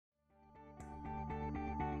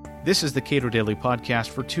This is the Cato Daily Podcast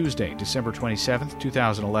for Tuesday, December 27th,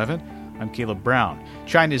 2011. I'm Caleb Brown.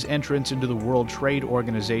 China's entrance into the World Trade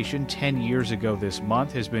Organization 10 years ago this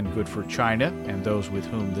month has been good for China and those with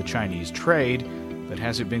whom the Chinese trade, but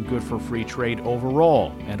has it been good for free trade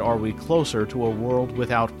overall? And are we closer to a world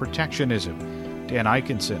without protectionism? Dan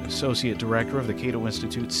Ikenson, Associate Director of the Cato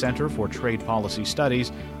Institute Center for Trade Policy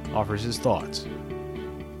Studies, offers his thoughts.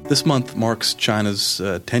 This month marks China's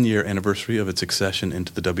 10-year anniversary of its accession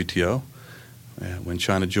into the WTO. When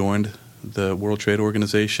China joined the World Trade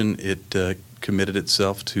Organization, it committed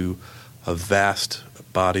itself to a vast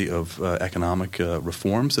body of economic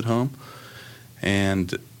reforms at home,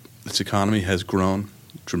 and its economy has grown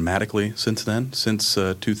dramatically since then. Since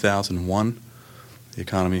 2001, the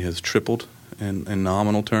economy has tripled in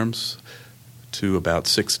nominal terms to about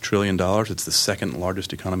 $6 trillion. It's the second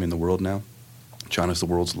largest economy in the world now. China is the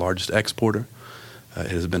world's largest exporter.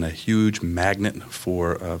 It has been a huge magnet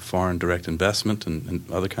for foreign direct investment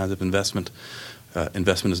and other kinds of investment.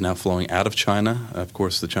 Investment is now flowing out of China. Of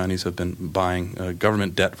course, the Chinese have been buying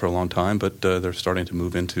government debt for a long time, but they're starting to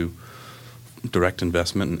move into direct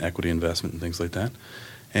investment and equity investment and things like that.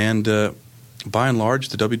 And by and large,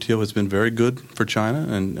 the WTO has been very good for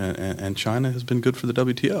China, and China has been good for the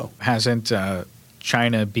WTO. Hasn't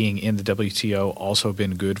China being in the WTO also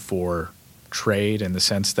been good for trade in the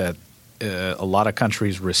sense that a lot of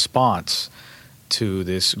countries' response to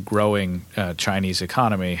this growing Chinese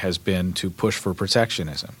economy has been to push for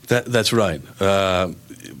protectionism? That's right.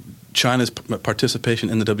 China's participation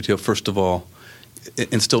in the WTO, first of all,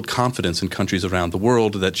 instilled confidence in countries around the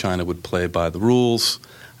world that China would play by the rules,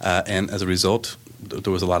 and as a result,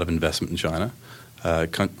 there was a lot of investment in China.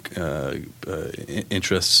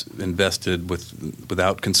 Interests invested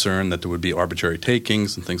without concern that there would be arbitrary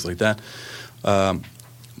takings and things like that.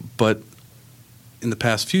 But in the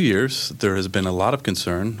past few years, there has been a lot of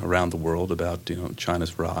concern around the world about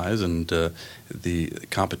China's rise and the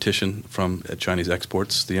competition from Chinese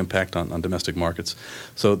exports, the impact on domestic markets.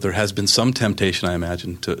 So there has been some temptation, I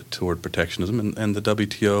imagine, toward protectionism, and the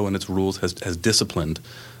WTO and its rules has disciplined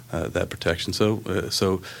that protection.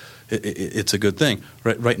 So it's a good thing.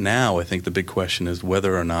 Right now, I think the big question is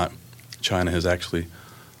whether or not China has actually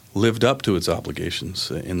lived up to its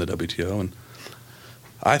obligations in the WTO, and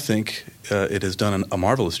I think it has done a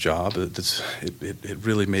marvelous job. It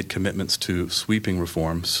really made commitments to sweeping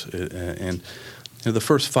reforms, and the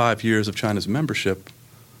first 5 years of China's membership,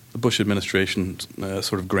 the Bush administration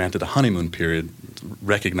sort of granted a honeymoon period,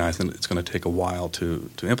 recognizing that it's going to take a while to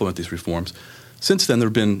implement these reforms. Since then, there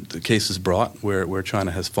have been cases brought where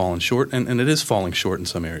China has fallen short, and it is falling short in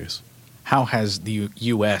some areas. How has the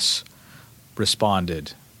U.S.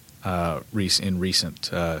 responded in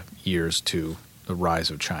recent years to the rise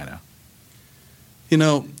of China? In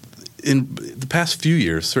the past few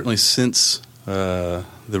years, certainly since the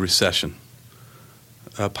recession,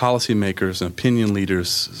 policymakers and opinion leaders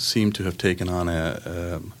seem to have taken on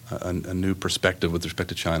a new perspective with respect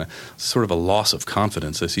to China, sort of a loss of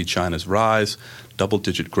confidence. They see China's rise,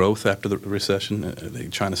 double-digit growth after the recession.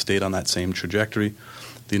 China stayed on that same trajectory.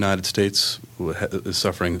 The United States is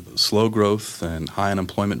suffering slow growth and high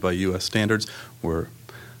unemployment by U.S. standards, where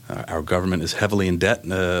our government is heavily in debt.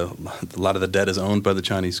 A lot of the debt is owned by the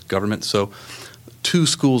Chinese government. So two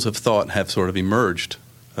schools of thought have sort of emerged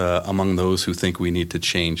among those who think we need to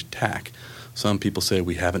change tack. Some people say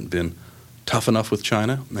we haven't been tough enough with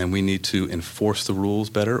China and we need to enforce the rules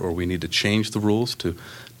better, or we need to change the rules to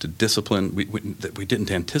discipline. We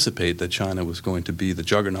didn't anticipate that China was going to be the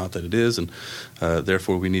juggernaut that it is, and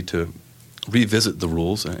therefore we need to revisit the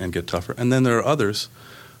rules and get tougher. And then there are others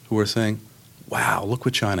who are saying, wow, look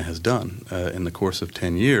what China has done in the course of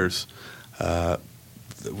 10 years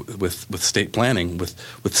with state planning,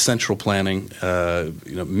 with central planning,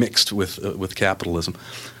 mixed with capitalism.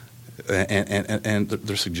 And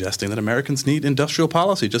they're suggesting that Americans need industrial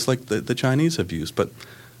policy, just like the Chinese have used. But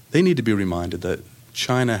they need to be reminded that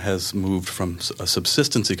China has moved from a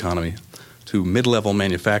subsistence economy to mid-level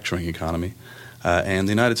manufacturing economy, and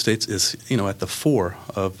the United States is, at the fore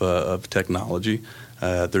of technology.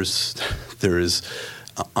 There is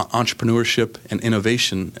entrepreneurship and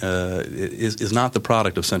innovation is not the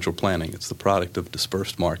product of central planning. It's the product of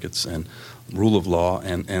dispersed markets and rule of law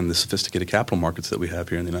and the sophisticated capital markets that we have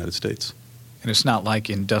here in the United States. And it's not like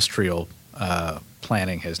industrial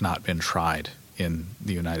planning has not been tried in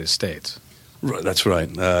the United States. Right, that's right.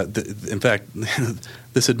 In fact,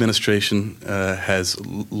 this administration has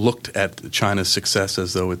looked at China's success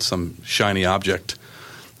as though it's some shiny object.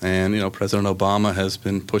 And, President Obama has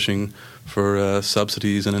been pushing for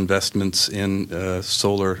subsidies and investments in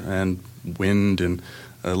solar and wind and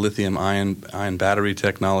lithium-ion battery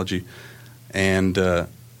technology, and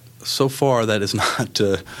so far that is not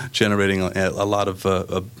generating a lot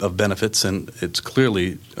of benefits, and it's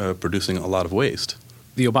clearly producing a lot of waste.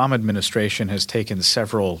 The Obama administration has taken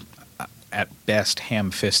several, at best,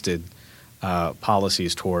 ham-fisted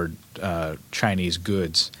policies toward Chinese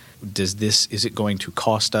goods. Is it going to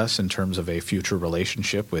cost us in terms of a future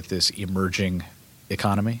relationship with this emerging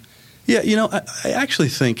economy? Yeah, I actually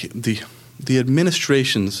think the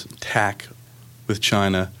administration's tack with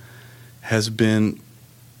China has been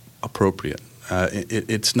appropriate.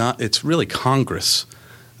 It's really Congress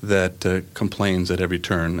that complains at every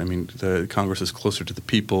turn. I mean, Congress is closer to the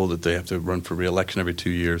people, that they have to run for re-election every 2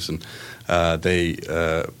 years, and they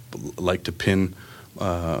like to pin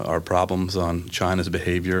our problems on China's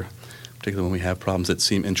behavior, particularly when we have problems that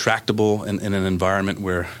seem intractable in an environment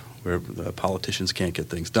where politicians can't get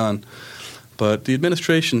things done. But the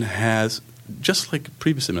administration has, just like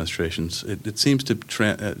previous administrations, it seems to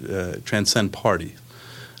transcend party.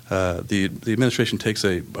 The administration takes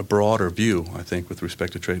a broader view, I think, with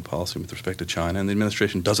respect to trade policy, with respect to China, and the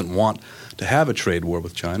administration doesn't want to have a trade war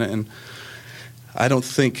with China, and I don't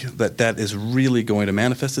think that is really going to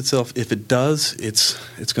manifest itself. If it does,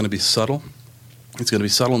 it's going to be subtle. It's going to be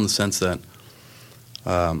subtle in the sense that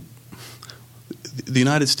the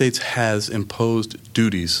United States has imposed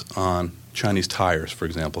duties on Chinese tires, for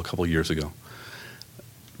example, a couple of years ago.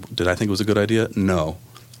 Did I think it was a good idea? No.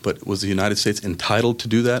 But was the United States entitled to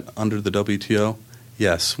do that under the WTO?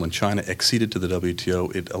 Yes. When China acceded to the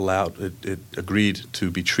WTO, it agreed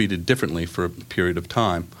to be treated differently for a period of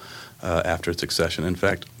time after its accession. In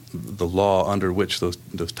fact, the law under which those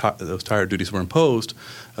tire duties were imposed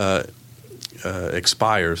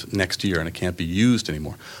expires next year, and it can't be used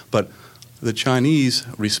anymore. But the Chinese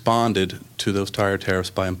responded to those tire tariffs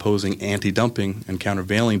by imposing anti-dumping and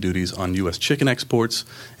countervailing duties on U.S. chicken exports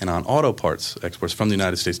and on auto parts exports from the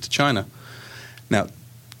United States to China. Now,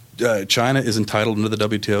 China is entitled under the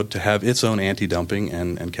WTO to have its own anti-dumping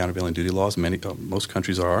and countervailing duty laws. Most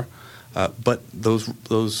countries are. But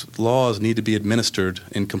those laws need to be administered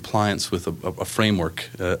in compliance with a framework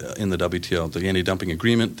in the WTO, the anti-dumping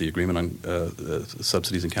agreement, the agreement on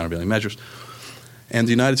subsidies and countervailing measures. And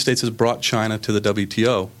the United States has brought China to the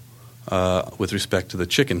WTO with respect to the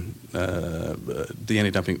chicken, the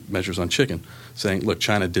anti-dumping measures on chicken, saying, look,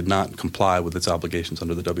 China did not comply with its obligations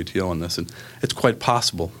under the WTO on this. And it's quite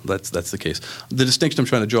possible that's the case. The distinction I'm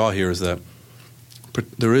trying to draw here is that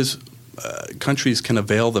there is countries can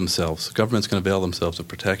avail themselves, governments can avail themselves of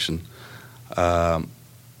protection,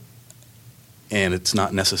 and it's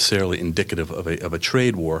not necessarily indicative of a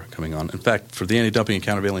trade war coming on. In fact, for the anti-dumping and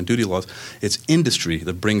countervailing duty laws, it's industry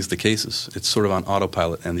that brings the cases. It's sort of on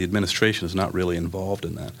autopilot, and the administration is not really involved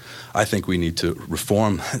in that. I think we need to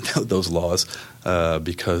reform those laws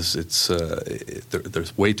because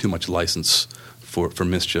there's way too much license for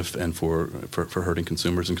mischief and for hurting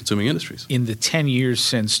consumers and consuming industries. In the 10 years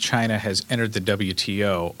since China has entered the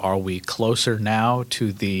WTO, are we closer now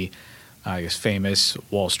to the famous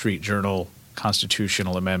Wall Street Journal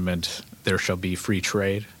constitutional amendment, there shall be free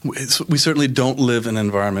trade? We certainly don't live in an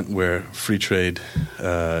environment where free trade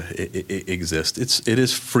exists. It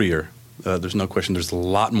is freer. There's no question. There's a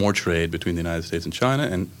lot more trade between the United States and China,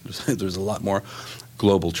 and there's a lot more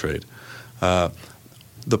global trade.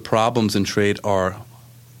 The problems in trade are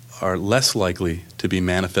less likely to be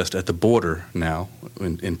manifest at the border now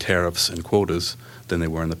in tariffs and quotas than they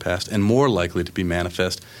were in the past, and more likely to be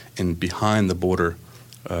manifest in behind-the-border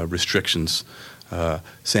restrictions,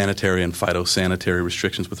 sanitary and phytosanitary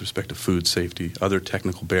restrictions with respect to food safety, other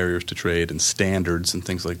technical barriers to trade and standards and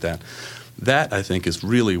things like that. That, I think, is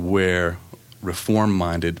really where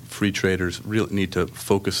reform-minded free traders really need to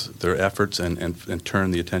focus their efforts and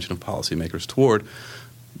turn the attention of policymakers toward,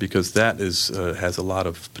 because that has a lot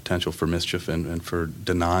of potential for mischief and for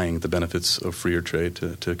denying the benefits of freer trade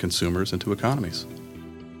to consumers and to economies.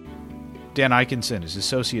 Dan Ikinson is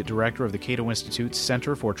Associate Director of the Cato Institute's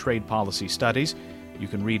Center for Trade Policy Studies. You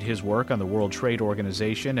can read his work on the World Trade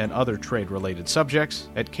Organization and other trade-related subjects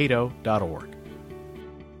at cato.org.